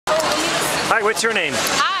Hi, what's your name?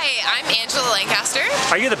 Hi, I'm Angela Lancaster.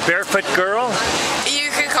 Are you the barefoot girl?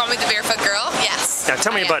 You could call me the barefoot girl, yes. Now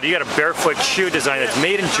tell me about it. You got a barefoot shoe design that's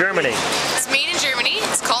made in Germany. It's made in Germany,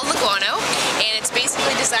 it's called Liguano, and it's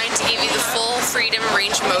basically designed to give you the full freedom,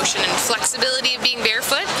 range of motion, and flexibility of being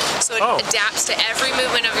barefoot. So it adapts to every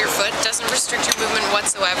movement of your foot, doesn't restrict your movement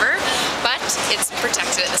whatsoever, but it's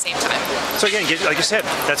protected at the same time. So again, like you said,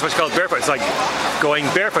 that's what's called barefoot. It's like going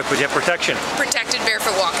barefoot, but you have protection. Protected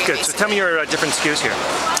barefoot walking, Good. basically. So tell me your different SKUs here.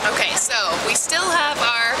 Okay, so we still have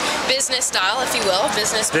our business style, if you will.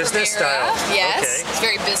 Business style. Yes. Okay. It's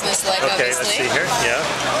very business-like, Okay, obviously. let's see here. Yeah.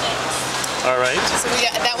 All right. So we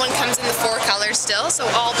got, that one comes in the 4 colors still. So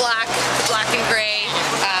all black, black and gray,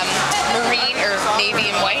 marine or navy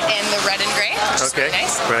and white, and the red and gray, which is really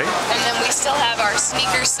nice. Right. And then we still have our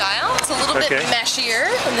sneaker style. It's a little bit meshier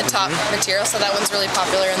in the top material, so that one's really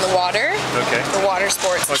popular in the water. Okay. For water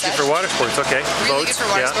sports. Okay, for water sports. Okay. Really Boats. good for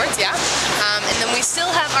water sports, yeah. And then we still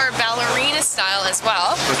have our ballerina style as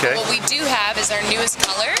well. Okay. What we do have is our newest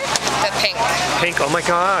color, the pink. Pink. Oh my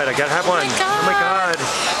God! I gotta have one. Oh my God!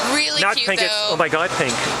 Really Not cute pink. though. It's oh my God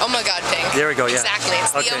pink. Oh my God pink. There we go. Yeah. Exactly.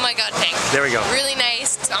 It's the oh my God pink. There we go. Really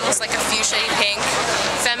nice. It's almost like a fuchsia pink,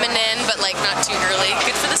 feminine, but like not too girly.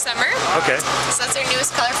 Good for the summer. Okay. So that's our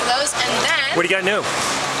newest color for those. And then What do you got new?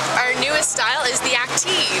 our newest style is the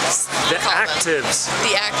Actives. The Actives.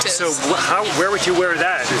 The Actives. So where would you wear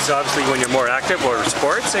that? It's obviously when you're more active or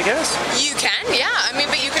sports, I guess? You can, yeah. I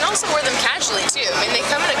mean, but you can also wear them casually too. I mean, they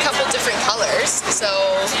come in a couple different colors. So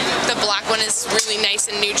the black one is really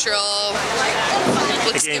nice and neutral.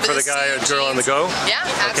 Looks Again, good for with the guy or girl on the jeans. go? Yeah,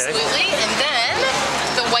 absolutely. And then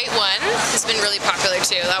the white one has been really popular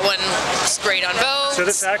too. That one is great on both. So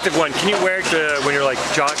this active one, can you wear it when you're like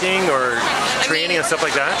jogging or training and stuff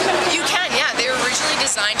like that? You can, yeah. They were originally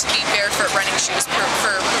designed to be barefoot running shoes for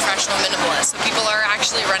professional minimalists. So people are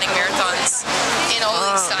actually running marathons in all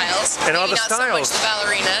these styles. And all Maybe the not styles. so much the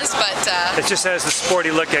ballerinas, but it just has the sporty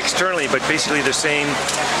look externally, but basically the same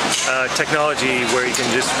technology where you can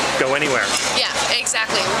just go anywhere. yeah,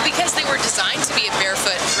 exactly. Because they were designed to be a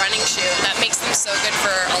barefoot running shoe, that makes them so good for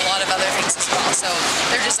a lot of other things as well. So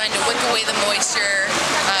they're designed to wick away the moisture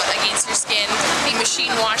against your skin, be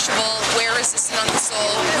machine washable, wear resistant on the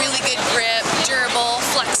sole, really good grip, durable,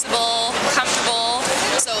 flexible, comfortable.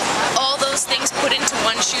 So all those things put into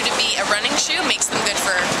one shoe to be a running shoe makes them good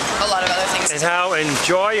for a lot of other things. And how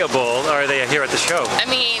enjoyable are they here at the show? I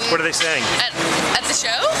mean, What are they saying? at the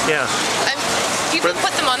show? Yeah. People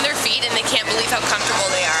put them on their feet and they can't believe how comfortable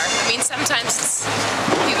they are. I mean, sometimes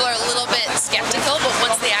people are a little bit skeptical, but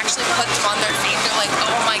once they actually put them on their feet, they're like,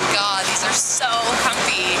 oh my God, these are so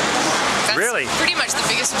comfy. That's Really? pretty much the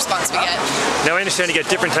biggest response we get. Now I understand you get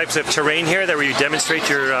different types of terrain here that where you demonstrate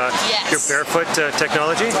your barefoot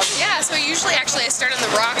technology. Yeah, so usually actually I start on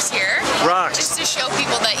the rocks here. Rocks. Just to show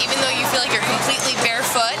people that even though you feel like you're completely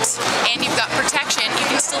barefoot and you've got protection, you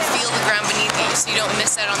can still feel the ground beneath you, so you don't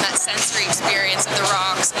miss out on that sensory experience of the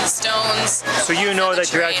rocks and the stones. So you know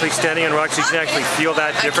that you're actually standing on rocks, so you can actually feel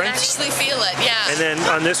that difference? I can actually feel it, yeah. And then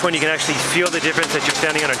on this one, you can actually feel the difference that you're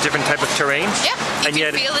standing on a different type of terrain? Yeah, And you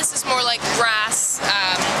yet, can feel this is more like grass,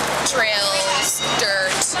 trails,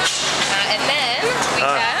 dirt, and then we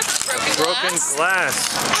have broken glass.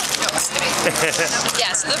 No, just kidding.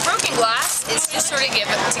 Yeah, so the broken glass is just sort of to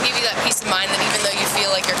give you that peace of mind that even though you feel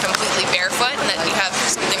like you're completely barefoot and that you have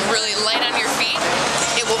something really light on your feet,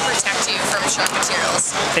 it will protect you from sharp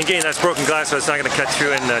materials. And again, that's broken glass, so it's not going to cut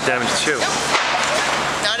through and damage the shoe. Nope.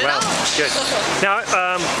 Not at all. Good. Now,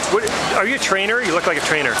 are you a trainer? You look like a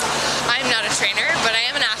trainer. I'm not a trainer, but I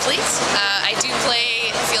am an athlete. I do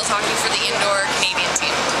play field hockey for the indoor Canadian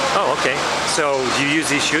team. Oh, okay. So do you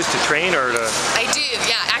use these shoes to train or to... I do,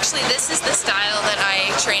 yeah. Actually, this is the style that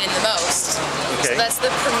I train in the most. Okay. So that's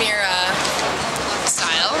the Primera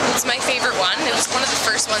style. It's my favorite one. It was one of the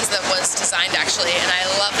first ones that was designed, actually, and I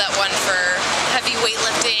love that one for heavy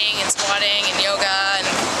weightlifting and squatting and yoga and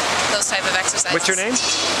those type of exercises. What's your name?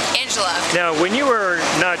 Angela. Now, when you were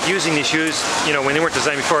not using these shoes, you know, when they weren't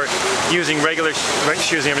designed before, using regular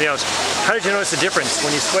shoes and everything else, how did you notice the difference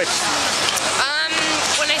when you switched?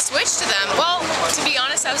 When I switched to them, well, to be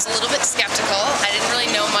honest, I was a little bit skeptical. I didn't really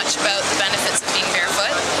know much about the benefits of being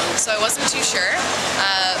barefoot, so I wasn't too sure.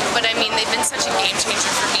 But I mean, they've been such a game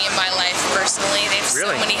changer for me in my life personally. They have so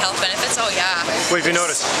many health benefits. Oh yeah. What have you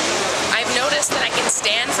noticed? I've noticed that I can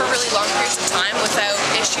stand for really long periods of time without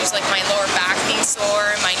issues like my lower back being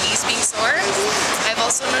sore and my knees being sore. I've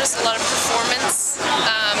also noticed a lot of performance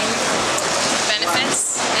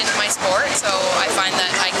benefits in my sport, so I find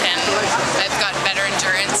that I've got better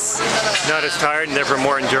endurance. Not as tired and therefore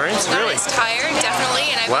more endurance? Not Really? as tired,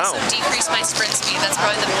 definitely, and I've Wow. also decreased my sprint speed. That's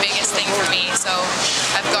probably the biggest thing for me. So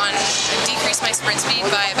I've decreased my sprint speed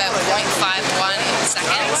by about 0.51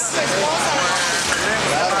 seconds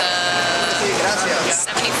for the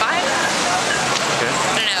 75. Okay.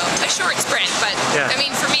 I don't know, a short sprint, but Yeah. I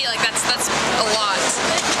mean, for me, like that's a lot.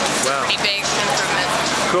 Wow. Pretty big improvement.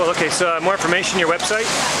 Cool. Okay, so more information, your website?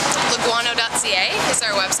 Leguano.ca is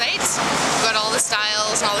our website. We've got all the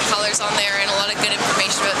styles and all the colors on there and a lot of good